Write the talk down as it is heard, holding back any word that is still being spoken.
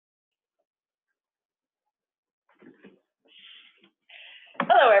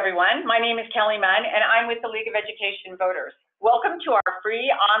Hello, everyone. My name is Kelly Munn, and I'm with the League of Education Voters. Welcome to our free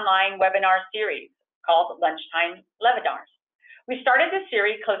online webinar series called Lunchtime LEVinars. We started this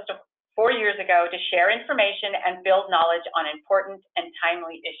series close to 4 years ago to share information and build knowledge on important and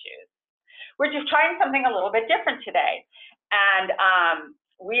timely issues. We're just trying something a little bit different today, and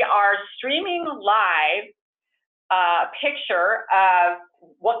we are streaming live a picture of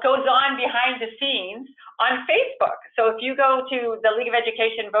what goes on behind the scenes on Facebook. So if you go to the League of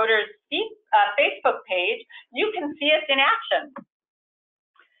Education Voters Facebook page, you can see us in action.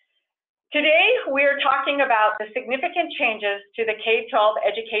 Today, we're talking about the significant changes to the K-12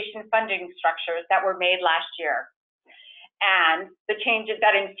 education funding structures that were made last year, and the changes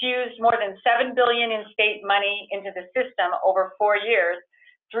that infused more than $7 billion in state money into the system over 4 years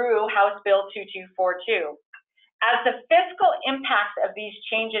through House Bill 2242. As the fiscal impacts of these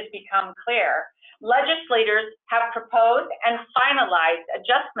changes become clear, legislators have proposed and finalized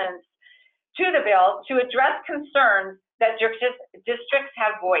adjustments to the bill to address concerns that districts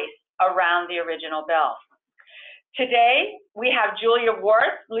have voiced around the original bill. Today, we have Julia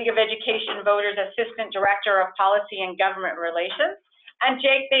Warth, League of Education Voters Assistant Director of Policy and Government Relations, and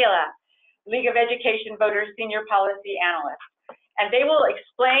Jake Vela, League of Education Voters Senior Policy Analyst. And they will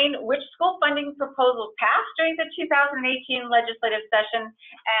explain which school funding proposals passed during the 2018 legislative session,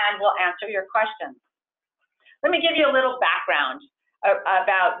 and will answer your questions. Let me give you a little background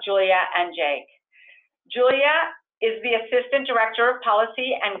about Julia and Jake. Julia is the Assistant Director of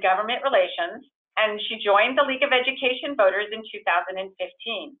Policy and Government Relations, and she joined the League of Education Voters in 2015.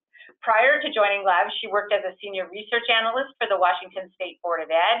 Prior to joining LEV, she worked as a Senior Research Analyst for the Washington State Board of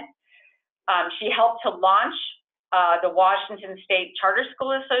Ed. She helped to launch the Washington State Charter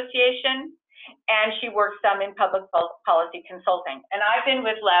School Association, and she worked some in public policy consulting. And I've been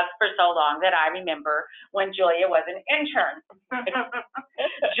with LEV for so long that I remember when Julia was an intern.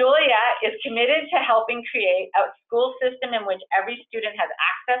 Julia is committed to helping create a school system in which every student has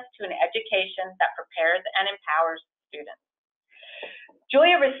access to an education that prepares and empowers students.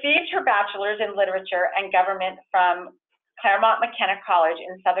 Julia received her bachelor's in literature and government from Claremont McKenna College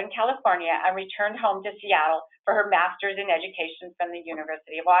in Southern California and returned home to Seattle for her master's in education from the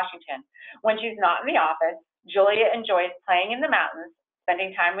University of Washington. When she's not in the office, Julia enjoys playing in the mountains,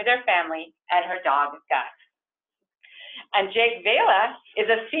 spending time with her family, and her dog, Gus. And Jake Vela is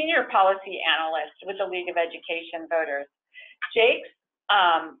a senior policy analyst with the League of Education Voters. Jake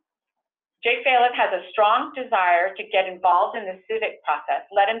Vela has a strong desire to get involved in the civic process,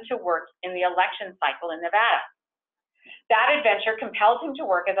 led him to work in the election cycle in Nevada. That adventure compelled him to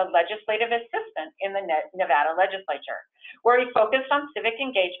work as a legislative assistant in the Nevada legislature, where he focused on civic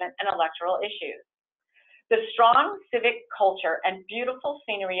engagement and electoral issues. The strong civic culture and beautiful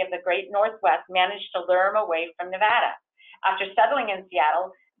scenery of the great Northwest managed to lure him away from Nevada. After settling in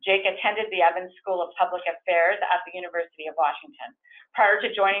Seattle, Jake attended the Evans School of Public Affairs at the University of Washington. Prior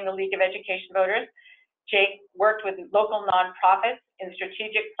to joining the League of Education Voters, Jake worked with local nonprofits in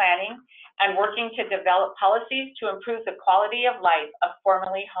strategic planning and working to develop policies to improve the quality of life of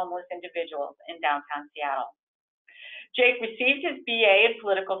formerly homeless individuals in downtown Seattle. Jake received his BA in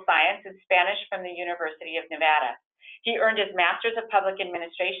political science and Spanish from the University of Nevada. He earned his Master's of Public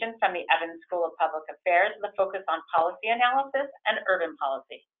Administration from the Evans School of Public Affairs with a focus on policy analysis and urban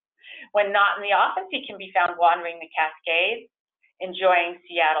policy. When not in the office, he can be found wandering the Cascades, enjoying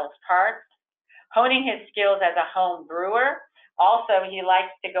Seattle's parks, honing his skills as a home brewer. Also, he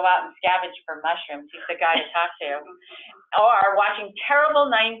likes to go out and scavenge for mushrooms. He's the guy to talk to. Or watching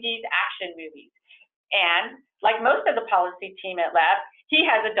terrible 90s action movies. And like most of the policy team at LEV, he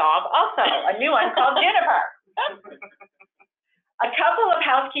has a dog also, a new one called Jennifer. A couple of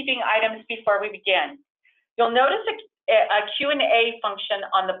housekeeping items before we begin. You'll notice a Q&A function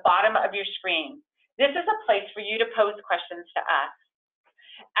on the bottom of your screen. This is a place for you to pose questions to us.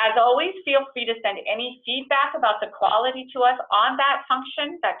 As always, feel free to send any feedback about the quality to us on that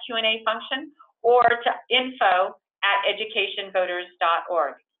function, that Q&A function, or to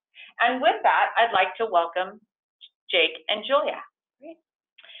info@educationvoters.org. And with that, I'd like to welcome Jake and Julia. Great.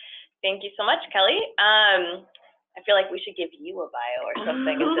 Thank you so much, Kelly. I feel like we should give you a bio or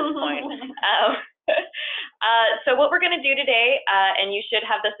something at this point. So what we're going to do today, and you should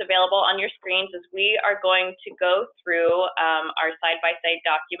have this available on your screens, is we are going to go through our side-by-side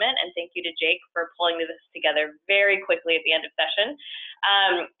document, and thank you to Jake for pulling this together very quickly at the end of session.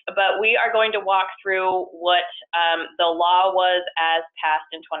 But we are going to walk through what the law was as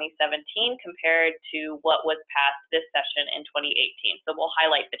passed in 2017 compared to what was passed this session in 2018. So we'll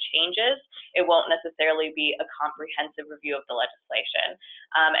highlight the changes. It won't necessarily be a comprehensive review of the legislation.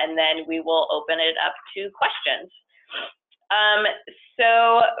 And then we will open it up to questions.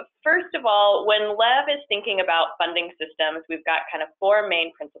 So first of all, when LEV is thinking about funding systems, we've got kind of four main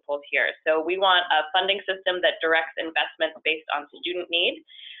principles here. So we want a funding system that directs investments based on student need.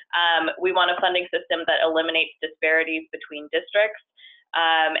 We want a funding system that eliminates disparities between districts.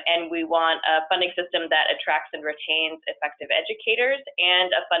 And we want a funding system that attracts and retains effective educators,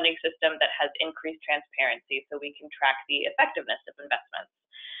 and a funding system that has increased transparency so we can track the effectiveness of investments.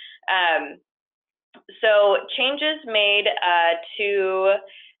 So changes made to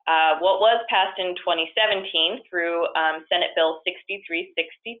what was passed in 2017 through Senate Bill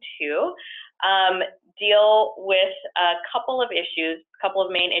 6362 deal with a couple of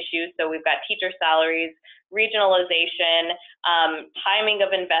main issues. So we've got teacher salaries, regionalization, timing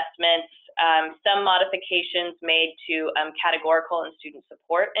of investments, some modifications made to categorical and student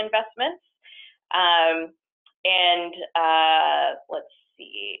support investments, and let's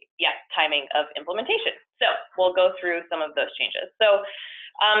see, timing of implementation. So we'll go through some of those changes. So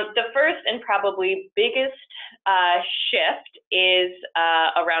the first and probably biggest shift is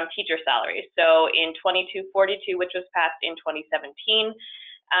around teacher salaries. So in 2242, which was passed in 2017,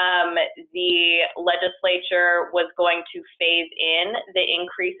 the legislature was going to phase in the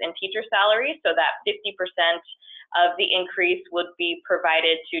increase in teacher salaries so that 50% of the increase would be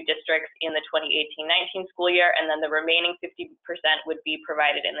provided to districts in the 2018-19 school year, and then the remaining 50% would be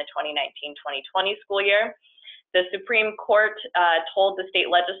provided in the 2019-2020 school year. The Supreme Court told the state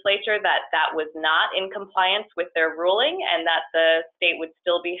legislature that that was not in compliance with their ruling, and that the state would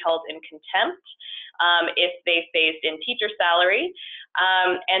still be held in contempt if they phased in teacher salary.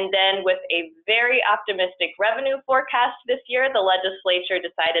 And then with a very optimistic revenue forecast this year, the legislature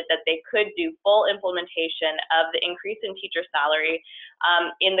decided that they could do full implementation of the increase in teacher salary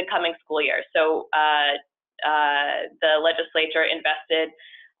in the coming school year. So the legislature invested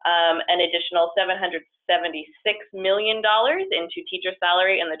an additional $776 million into teacher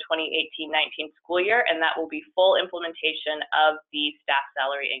salary in the 2018-19 school year, and that will be full implementation of the staff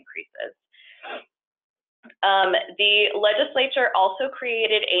salary increases. The legislature also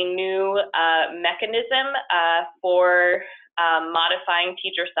created a new mechanism for modifying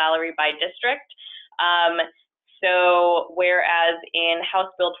teacher salary by district. So whereas in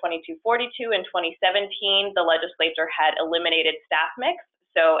House Bill 2242 in 2017, the legislature had eliminated staff mix,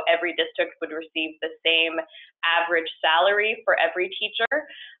 so every district would receive the same average salary for every teacher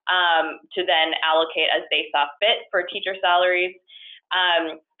to then allocate as they saw fit for teacher salaries.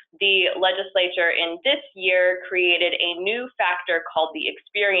 The legislature in this year created a new factor called the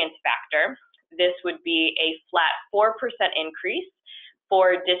experience factor. This would be a flat 4% increase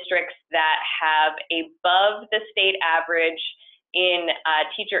for districts that have above the state average in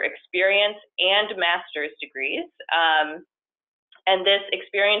teacher experience and master's degrees. And this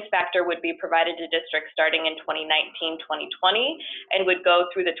experience factor would be provided to districts starting in 2019-2020 and would go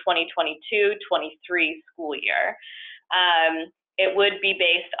through the 2022-23 school year. It would be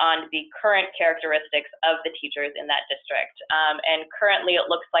based on the current characteristics of the teachers in that district. And currently it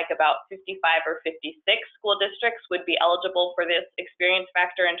looks like about 55 or 56 school districts would be eligible for this experience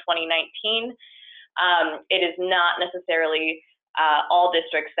factor in 2019. It is not necessarily all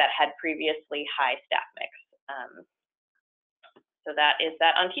districts that had previously high staff mix. So that is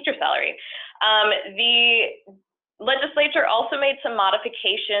that on teacher salary. The legislature also made some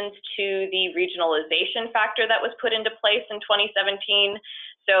modifications to the regionalization factor that was put into place in 2017.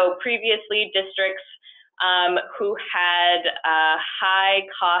 So previously, districts who had high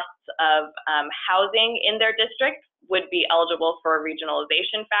costs of housing in their district would be eligible for a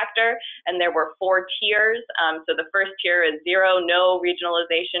regionalization factor, and there were 4 tiers. So the first tier is 0, no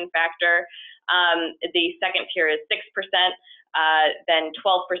regionalization factor. The second tier is 6%, then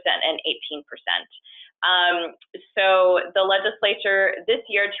 12%, and 18%. So the legislature this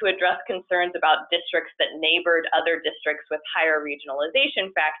year, to address concerns about districts that neighbored other districts with higher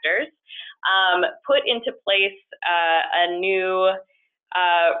regionalization factors, put into place a new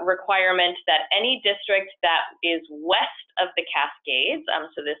requirement that any district that is west of the Cascades,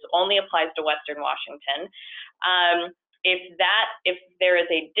 so this only applies to Western Washington, if there is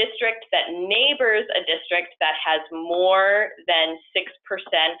a district that neighbors a district that has more than 6%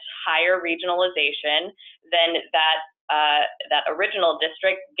 higher regionalization, then that original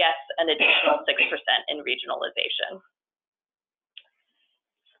district gets an additional 6% in regionalization.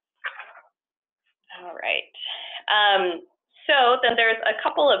 All right. So then there's a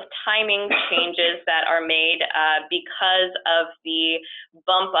couple of timing changes that are made because of the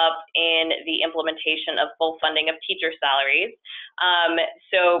bump up in the implementation of full funding of teacher salaries.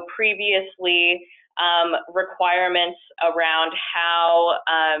 So previously, requirements around how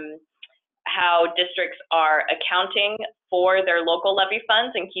districts are accounting for their local levy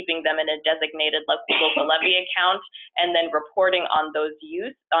funds and keeping them in a designated local levy account, and then reporting on the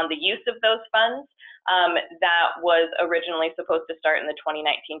use of those funds. That was originally supposed to start in the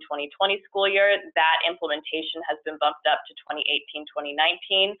 2019-2020 school year. That implementation has been bumped up to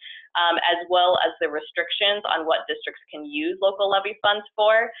 2018-2019, as well as the restrictions on what districts can use local levy funds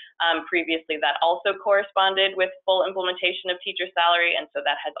for. Previously, that also corresponded with full implementation of teacher salary, and so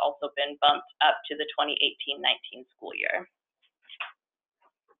that has also been bumped up to the 2018-19 school year.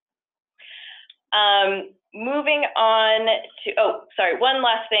 Moving on to, one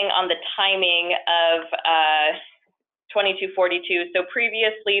last thing on the timing of 2242. So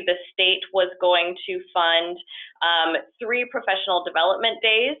previously, the state was going to fund 3 professional development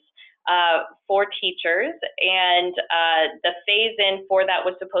days for teachers, and the phase-in for that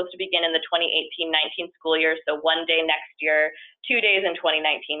was supposed to begin in the 2018-19 school year, so 1 day next year, 2 days in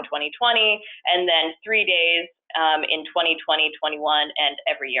 2019-2020, and then 3 days in 2020-21 and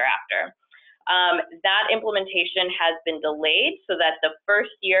every year after. That implementation has been delayed so that the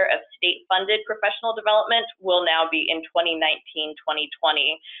first year of state-funded professional development will now be in 2019-2020,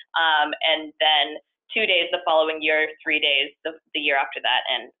 and then 2 days the following year, 3 days the year after that,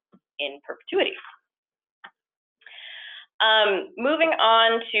 and in perpetuity. Moving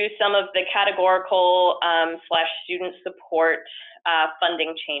on to some of the categorical / student support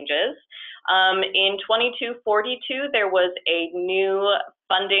funding changes. In 2242, there was a new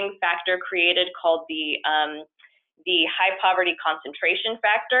funding factor created called the high poverty concentration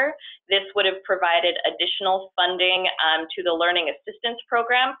factor. This would have provided additional funding to the learning assistance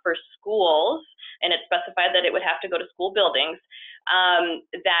program for schools, and it specified that it would have to go to school buildings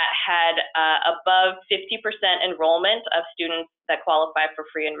that had above 50% enrollment of students that qualify for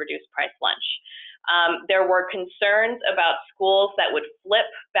free and reduced price lunch. There were concerns about schools that would flip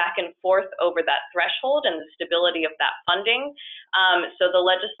back and forth over that threshold and the stability of that funding. So the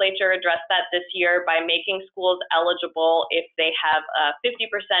legislature addressed that this year by making schools eligible if they have 50%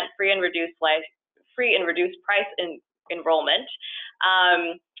 free and reduced price enrollment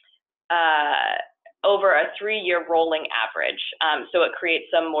over a 3-year rolling average. So it creates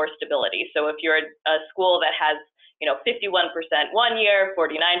some more stability. So if you're a school that has 51% one year,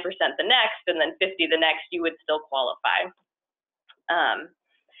 49% the next, and then 50 the next, you would still qualify.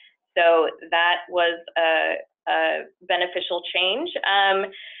 So that was a beneficial change.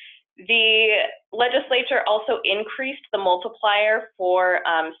 The legislature also increased the multiplier for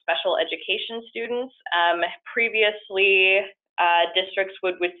special education students. Previously, districts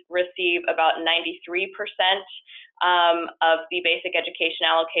would receive about 93% of the basic education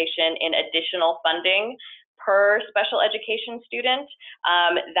allocation in additional funding per special education student.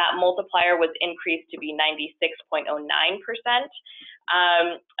 That multiplier was increased to be 96.09%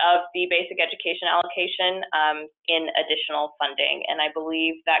 of the basic education allocation in additional funding. And I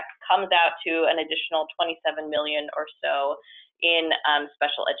believe that comes out to an additional 27 million or so in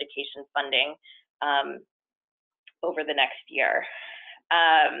special education funding over the next year.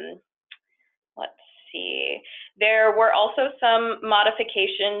 Let's see. There were also some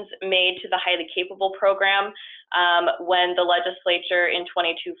modifications made to the highly capable program when the legislature in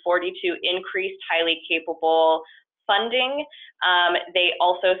 2242 increased highly capable funding. They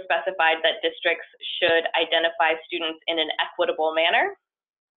also specified that districts should identify students in an equitable manner.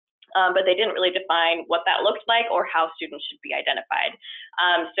 But they didn't really define what that looked like or how students should be identified.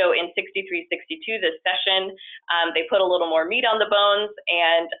 So in 6362 this session, they put a little more meat on the bones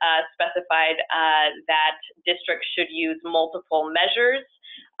and specified that districts should use multiple measures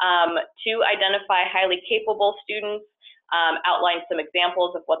to identify highly capable students, outlined some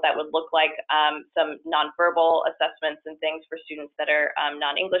examples of what that would look like, some nonverbal assessments and things for students that are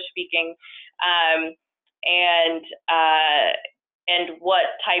non-English speaking, and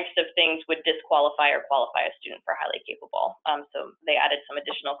what types of things would disqualify or qualify a student for highly capable. So they added some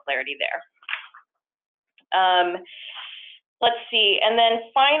additional clarity there. Let's see, and then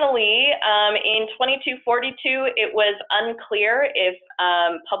finally, in 2242, it was unclear if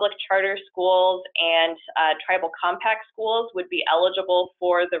public charter schools and tribal compact schools would be eligible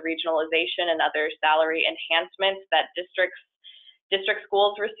for the regionalization and other salary enhancements that district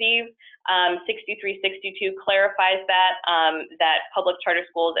schools receive. 6362 clarifies that public charter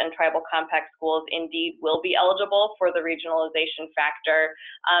schools and tribal compact schools indeed will be eligible for the regionalization factor,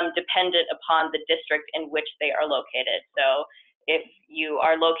 dependent upon the district in which they are located. So if you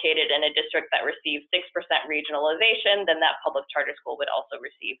are located in a district that receives 6% regionalization, then that public charter school would also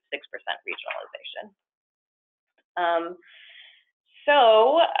receive 6% regionalization.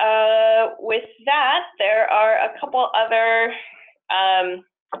 With that, there are a couple other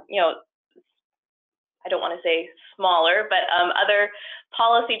I don't want to say smaller, but other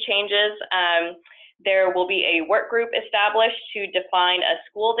policy changes. There will be a work group established to define a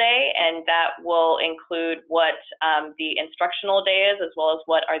school day, and that will include what the instructional day is, as well as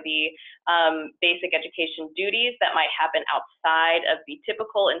what are the basic education duties that might happen outside of the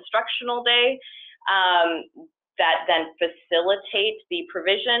typical instructional day, that then facilitate the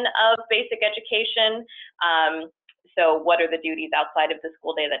provision of basic education. So what are the duties outside of the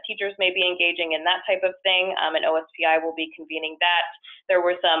school day that teachers may be engaging in, that type of thing, and OSPI will be convening that. There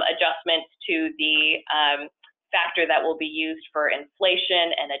were some adjustments to the factor that will be used for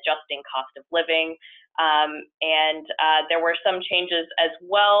inflation and adjusting cost of living. And there were some changes as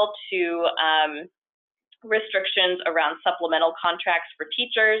well to restrictions around supplemental contracts for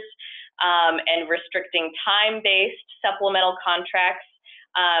teachers, and restricting time-based supplemental contracts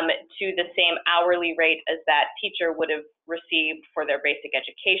to the same hourly rate as that teacher would have received for their basic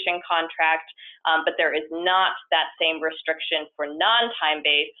education contract, but there is not that same restriction for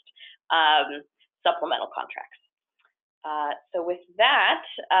non-time-based supplemental contracts. So with that,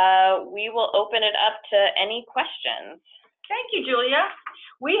 we will open it up to any questions. Thank you, Julia.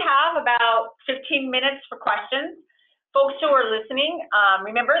 We have about 15 minutes for questions. Folks who are listening,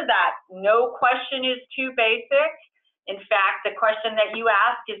 remember that no question is too basic. In fact, the question that you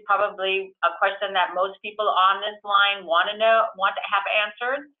ask is probably a question that most people on this line want to have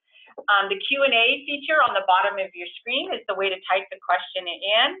answered. The Q&A feature on the bottom of your screen is the way to type the question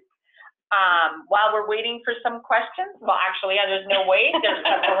in. While we're waiting for some questions, well, actually, there's no wait. There's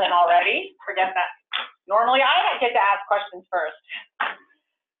several in already. Forget that. Normally, I get to ask questions first.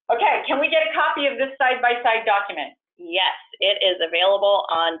 Okay, can we get a copy of this side-by-side document? Yes, it is available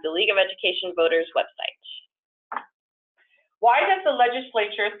on the League of Education Voters website. Why does the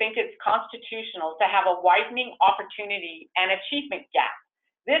legislature think it's constitutional to have a widening opportunity and achievement gap?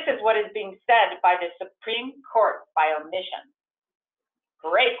 This is what is being said by the Supreme Court by omission.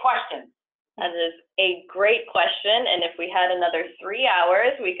 Great question. That is a great question, and if we had another 3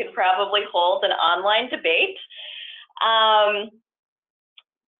 hours, we could probably hold an online debate.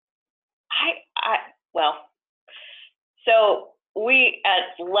 So we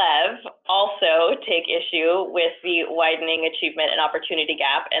at LEV also take issue with the widening achievement and opportunity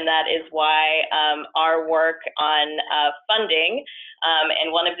gap, and that is why our work on funding,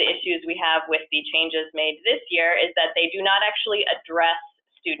 and one of the issues we have with the changes made this year is that they do not actually address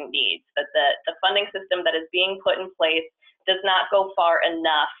student needs, that the funding system that is being put in place does not go far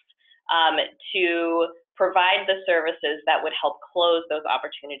enough to provide the services that would help close those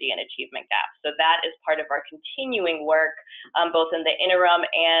opportunity and achievement gaps. So that is part of our continuing work, both in the interim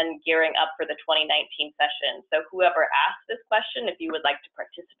and gearing up for the 2019 session. So whoever asked this question, if you would like to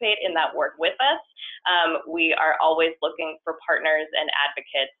participate in that work with us, we are always looking for partners and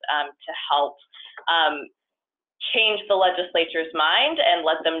advocates to help change the legislature's mind and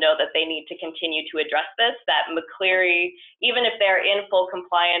let them know that they need to continue to address this, that McCleary, even if they're in full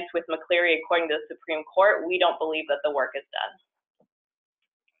compliance with McCleary according to the Supreme Court, we don't believe that the work is done.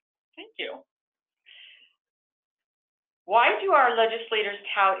 Thank you. Why do our legislators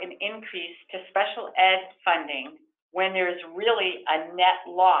tout an increase to special ed funding when there is really a net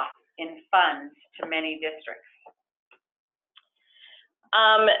loss in funds to many districts?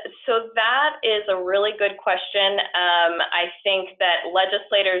 So that is a really good question. I think that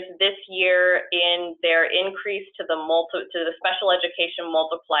legislators this year, in their increase to the special education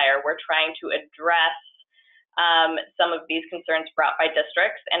multiplier, were trying to address some of these concerns brought by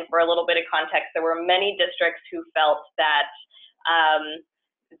districts. And for a little bit of context, there were many districts who felt that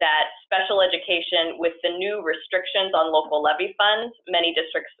that special education, with the new restrictions on local levy funds, many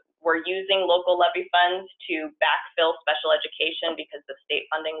districts were using local levy funds to backfill special education because the state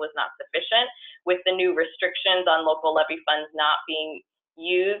funding was not sufficient. With the new restrictions on local levy funds not being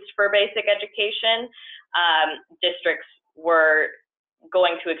used for basic education, districts were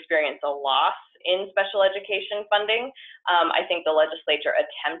going to experience a loss in special education funding. I think the legislature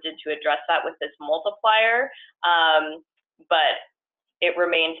attempted to address that with this multiplier, but it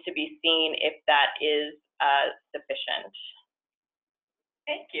remains to be seen if that is sufficient.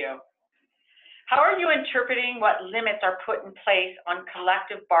 Thank you. How are you interpreting what limits are put in place on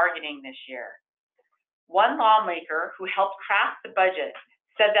collective bargaining this year? One lawmaker who helped craft the budget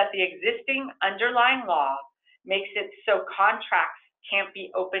said that the existing underlying law makes it so contracts can't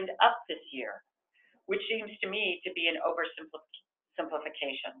be opened up this year, which seems to me to be an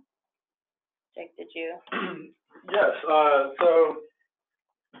oversimplification. Jake, did you? Yes,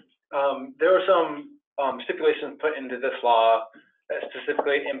 there were some stipulations put into this law that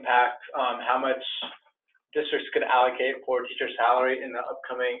specifically impact how much districts could allocate for teacher salary in the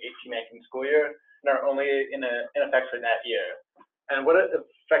upcoming 18-19 school year and are only in effect for that year. And what it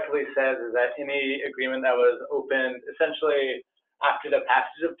effectively says is that any agreement that was opened essentially after the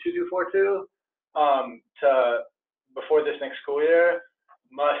passage of 2242 to before this next school year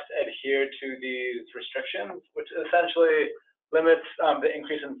must adhere to these restrictions, which essentially limits the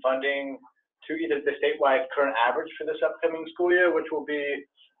increase in funding to either the statewide current average for this upcoming school year, which will be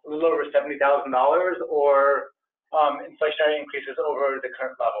a little over $70,000, or inflationary increases over the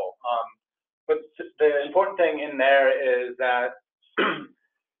current level. But the important thing in there is that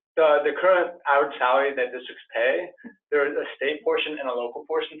the current average salary that districts pay, there is a state portion and a local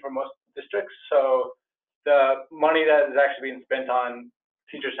portion for most districts. So the money that is actually being spent on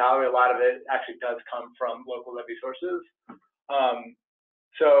teacher salary, a lot of it actually does come from local levy sources.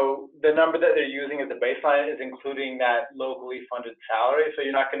 So the number that they're using as the baseline is including that locally funded salary. So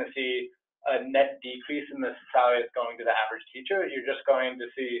you're not going to see a net decrease in the salary that's going to the average teacher. You're just going to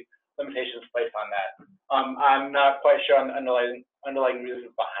see limitations placed on that. I'm not quite sure on the underlying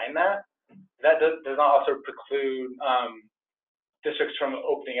reasons behind that. That does not also preclude districts from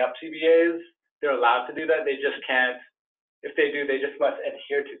opening up CBAs. They're allowed to do that. They just can't. If they do, they just must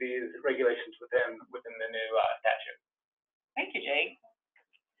adhere to these regulations within the new statute. Thank you, Jake.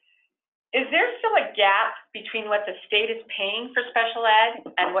 Is there still a gap between what the state is paying for special ed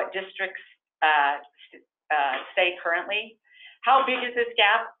and what districts say currently? How big is this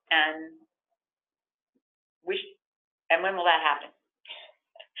gap, and when will that happen?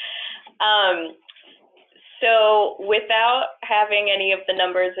 So without having any of the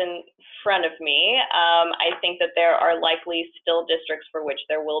numbers in front of me, I think that there are likely still districts for which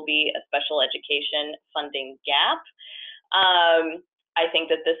there will be a special education funding gap. I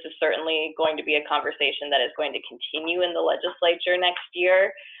think that this is certainly going to be a conversation that is going to continue in the legislature next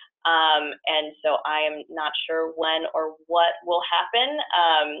year. And so I am not sure when or what will happen.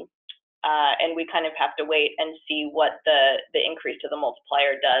 And we kind of have to wait and see what the increase to the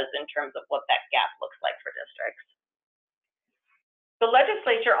multiplier does in terms of what that gap looks like for districts. The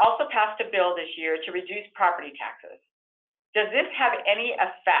legislature also passed a bill this year to reduce property taxes. Does this have any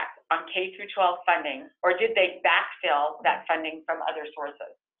effect on K through 12 funding, or did they backfill that funding from other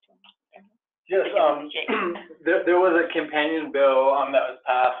sources? Yes, there was a companion bill that was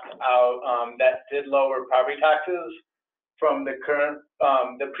passed out that did lower property taxes from the current,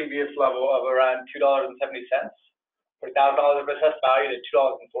 the previous level of around $2.70 per $1,000 of assessed value to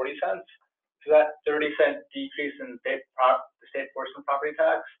 $2.40. So that 30-cent decrease in the state portion of property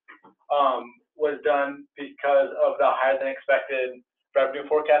tax was done because of the higher than expected revenue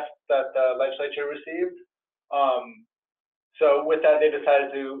forecast that the legislature received. So with that, they decided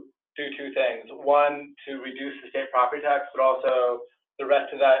to do two things. One, to reduce the state property tax, but also the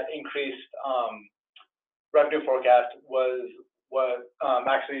rest of that increased revenue forecast was what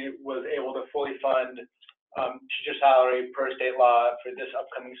actually was able to fully fund teacher salary per state law for this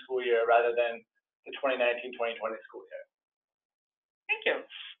upcoming school year rather than the 2019-2020 school year. Thank you.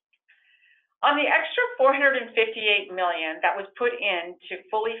 On the extra $458 million that was put into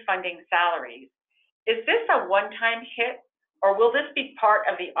fully funding salaries, is this a one-time hit, or will this be part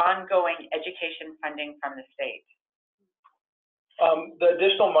of the ongoing education funding from the state? The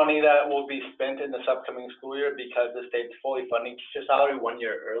additional money that will be spent in this upcoming school year because the state's fully funding teacher salary 1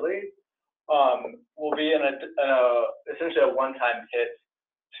 year early will be essentially a one-time hit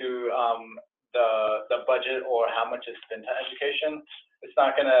to the budget or how much is spent on education. It's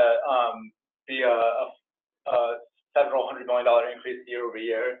not going to be a several $100 million increase year over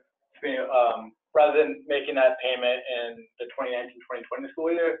year. Rather than making that payment in the 2019-2020 school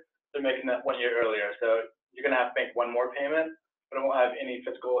year, they're making that 1 year earlier. So you're going to have to make one more payment, but it won't have any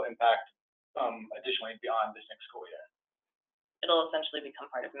fiscal impact additionally beyond this next school year. It'll essentially become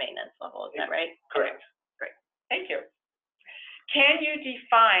part of maintenance level, is that right? Correct. Great. Thank you. Can you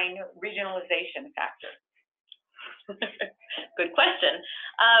define regionalization factor? Good question.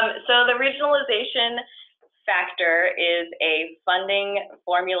 So the regionalization factor is a funding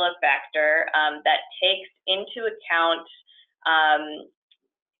formula factor that takes into account,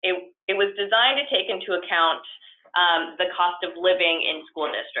 it was designed to take into account the cost of living in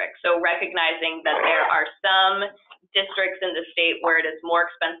school districts. So recognizing that there are some districts in the state where it is more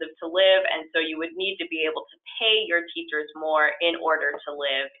expensive to live, and so you would need to be able to pay your teachers more in order to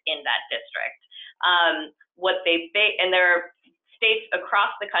live in that district. And there are states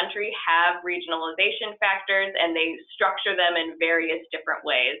across the country have regionalization factors, and they structure them in various different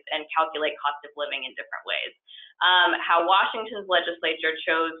ways and calculate cost of living in different ways. How Washington's legislature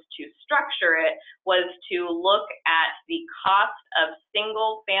chose to structure it was to look at the cost of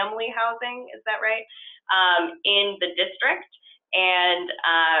single family housing, is that right? in the district and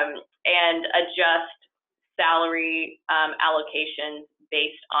adjust salary allocations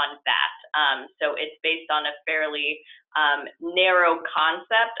based on that. So it's based on a fairly narrow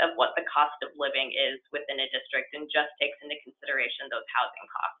concept of what the cost of living is within a district and just takes into consideration those housing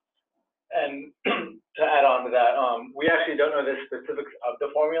costs. And to add on to that, we actually don't know the specifics of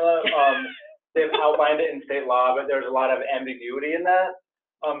the formula. They've outlined it in state law, but there's a lot of ambiguity in that.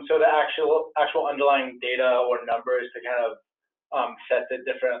 So the actual underlying data or numbers to kind of set the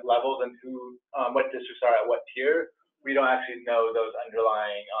different levels and who, what districts are at what tier, we don't actually know those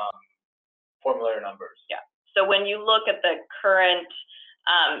underlying formula numbers. Yeah. So when you look at the current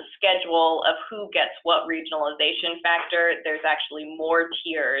schedule of who gets what regionalization factor, there's actually more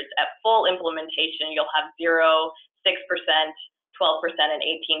tiers. At full implementation, you'll have 0, 6%, 12%, and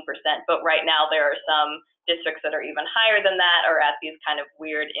 18%. But right now, there are some districts that are even higher than that or at these kind of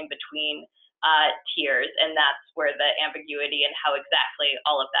weird in-between tiers. And that's where the ambiguity and how exactly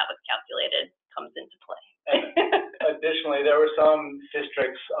all of that was calculated comes into play. Additionally, there were some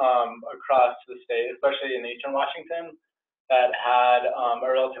districts across the state, especially in Eastern Washington, that had a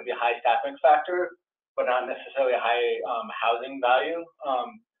relatively high staff mix factor, but not necessarily a high housing value,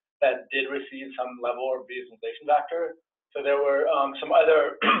 that did receive some level of regionalization factor. So there were some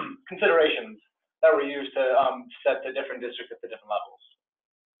other considerations that were used to set the different districts at the different levels.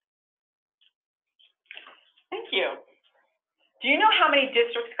 Thank you. Do you know how many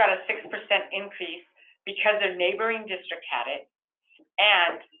districts got a 6% increase because their neighboring district had it?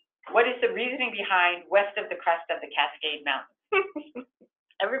 And what is the reasoning behind west of the crest of the Cascade Mountains?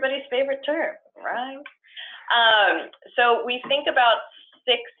 Everybody's favorite term, right? So we think about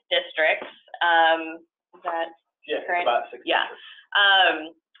 6 districts. Is that correct? About 6 yeah.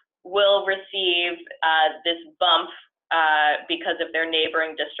 districts. Will receive this bump because of their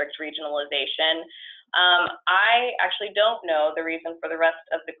neighboring district regionalization. I actually don't know the reason for the rest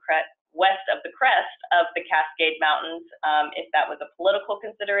of the west of the crest of the Cascade Mountains, if that was a political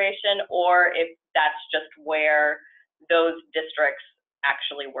consideration or if that's just where those districts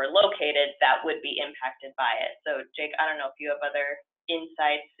actually were located that would be impacted by it. So Jake, I don't know if you have other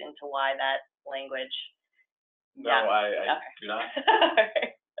insights into why that language. No, yeah. I okay. do not.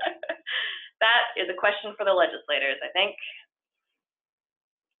 That is a question for the legislators, I think.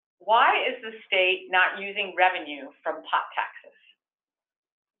 Why is the state not using revenue from pot taxes?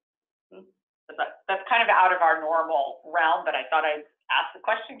 That's kind of out of our normal realm, but I thought I'd ask the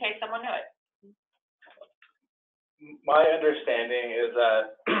question in case someone knew it. My understanding is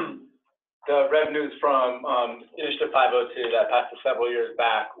that the revenues from Initiative 502 that passed several years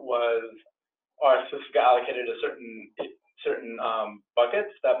back are specifically allocated to certain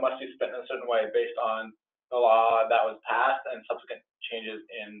buckets that must be spent in a certain way based on the law that was passed and subsequent changes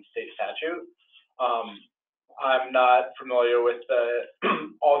in state statute. I'm not familiar with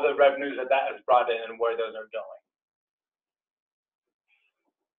all the revenues that has brought in and where those are going.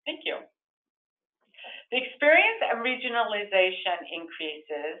 Thank you. The experience and regionalization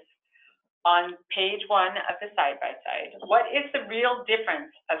increases on page 1 of the side-by-side. What is the real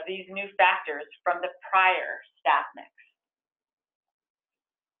difference of these new factors from the prior staff mix?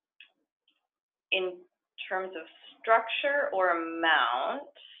 In terms of structure or amount,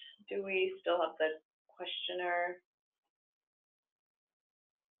 do we still have the questioner?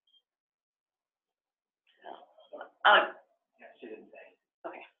 Yeah, she didn't say.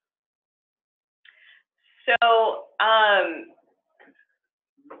 Okay. So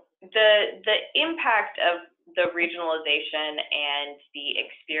the impact of the regionalization and the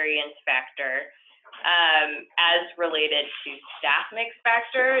experience factor as related to staff mix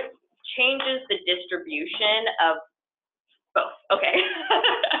factor changes the distribution of both. Okay.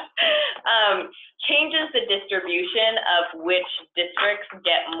 Changes the distribution of which districts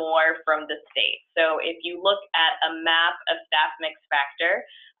get more from the state. So if you look at a map of staff mix factor,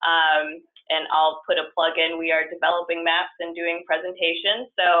 and I'll put a plug in, we are developing maps and doing presentations,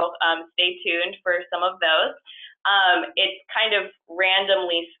 so stay tuned for some of those. It's kind of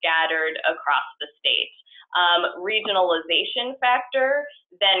randomly scattered across the state. Regionalization factor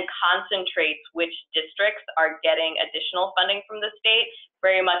then concentrates which districts are getting additional funding from the state,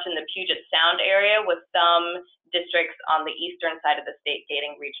 very much in the Puget Sound area, with some districts on the eastern side of the state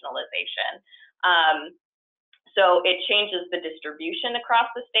getting regionalization. So it changes the distribution across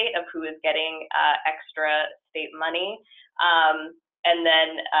the state of who is getting extra state money. And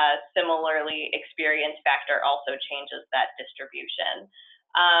then similarly, experience factor also changes that distribution.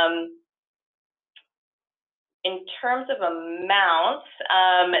 In terms of amounts,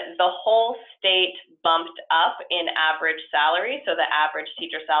 the whole state bumped up in average salary. So the average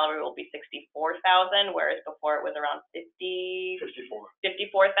teacher salary will be $64,000, whereas before it was around $54,000.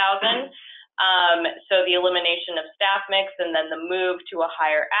 So the elimination of staff mix and then the move to a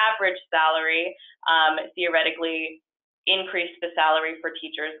higher average salary theoretically increased the salary for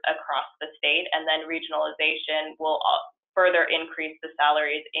teachers across the state, and then regionalization will further increase the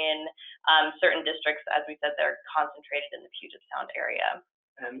salaries in certain districts. As we said, they're concentrated in the Puget Sound area.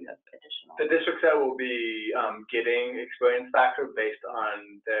 And the districts that will be getting experience factor based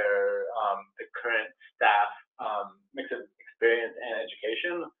on their the current staff mix of experience and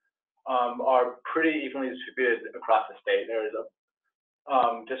education are pretty evenly distributed across the state. There's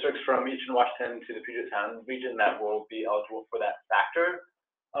districts from Eastern Washington to the Puget Sound region that will be eligible for that factor.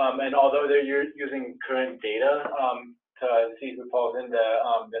 And although they're using current data to see who falls into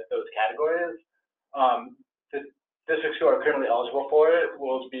those categories, the districts who are currently eligible for it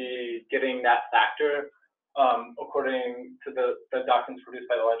will be getting that factor according to the documents produced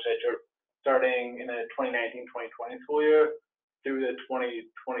by the legislature starting in the 2019-2020 school year through the 2022-23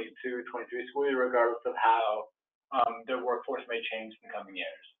 school year, regardless of how their workforce may change in the coming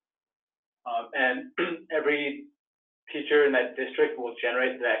years. And every teacher in that district will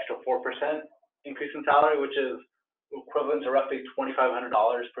generate the extra 4% increase in salary, which is equivalent to roughly $2,500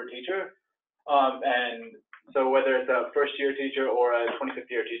 per teacher. And so whether it's a first-year teacher or a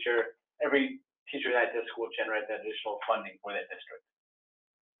 25th-year teacher, every teacher in that district will generate that additional funding for that district.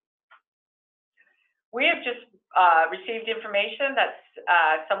 We have just received information that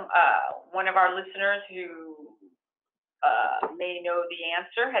one of our listeners who may know the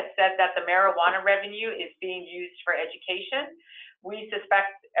answer has said that the marijuana revenue is being used for education. We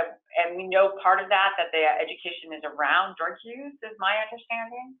suspect, and we know part of that the education is around drug use, is my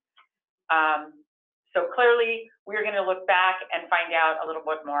understanding. So clearly, we're going to look back and find out a little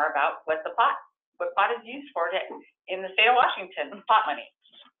bit more about what pot is used for in the state of Washington, pot money.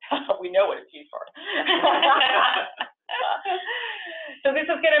 We know what it's used for. So this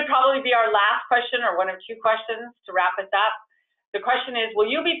is going to probably be our last question, or one of two questions to wrap us up. The question is, will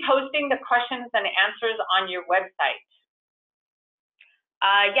you be posting the questions and answers on your website?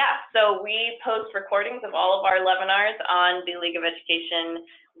 Yeah, so we post recordings of all of our LEVinars on the League of Education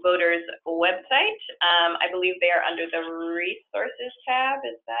Voters website. I believe they are under the resources tab.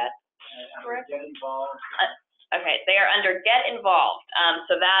 Is that correct? Get involved. Okay, they are under Get Involved.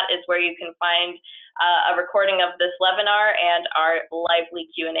 So that is where you can find a recording of this LEVinar and our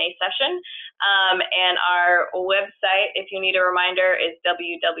lively Q&A session. And our website, if you need a reminder, is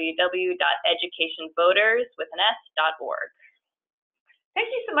www.educationvoters.org. Thank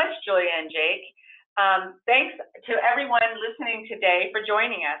you so much, Julia and Jake. Thanks to everyone listening today for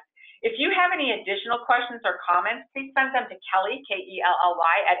joining us. If you have any additional questions or comments, please send them to Kelly,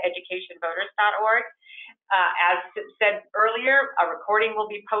 K-E-L-L-Y, @educationvoters.org. As said earlier, a recording will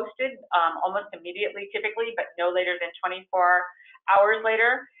be posted almost immediately, typically, but no later than 24 hours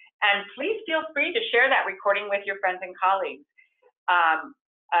later. And please feel free to share that recording with your friends and colleagues.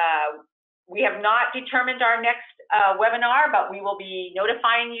 We have not determined our next webinar, but we will be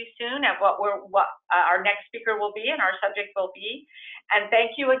notifying you soon at what our next speaker will be and our subject will be. And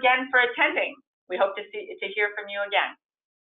thank you again for attending. We hope to hear from you again.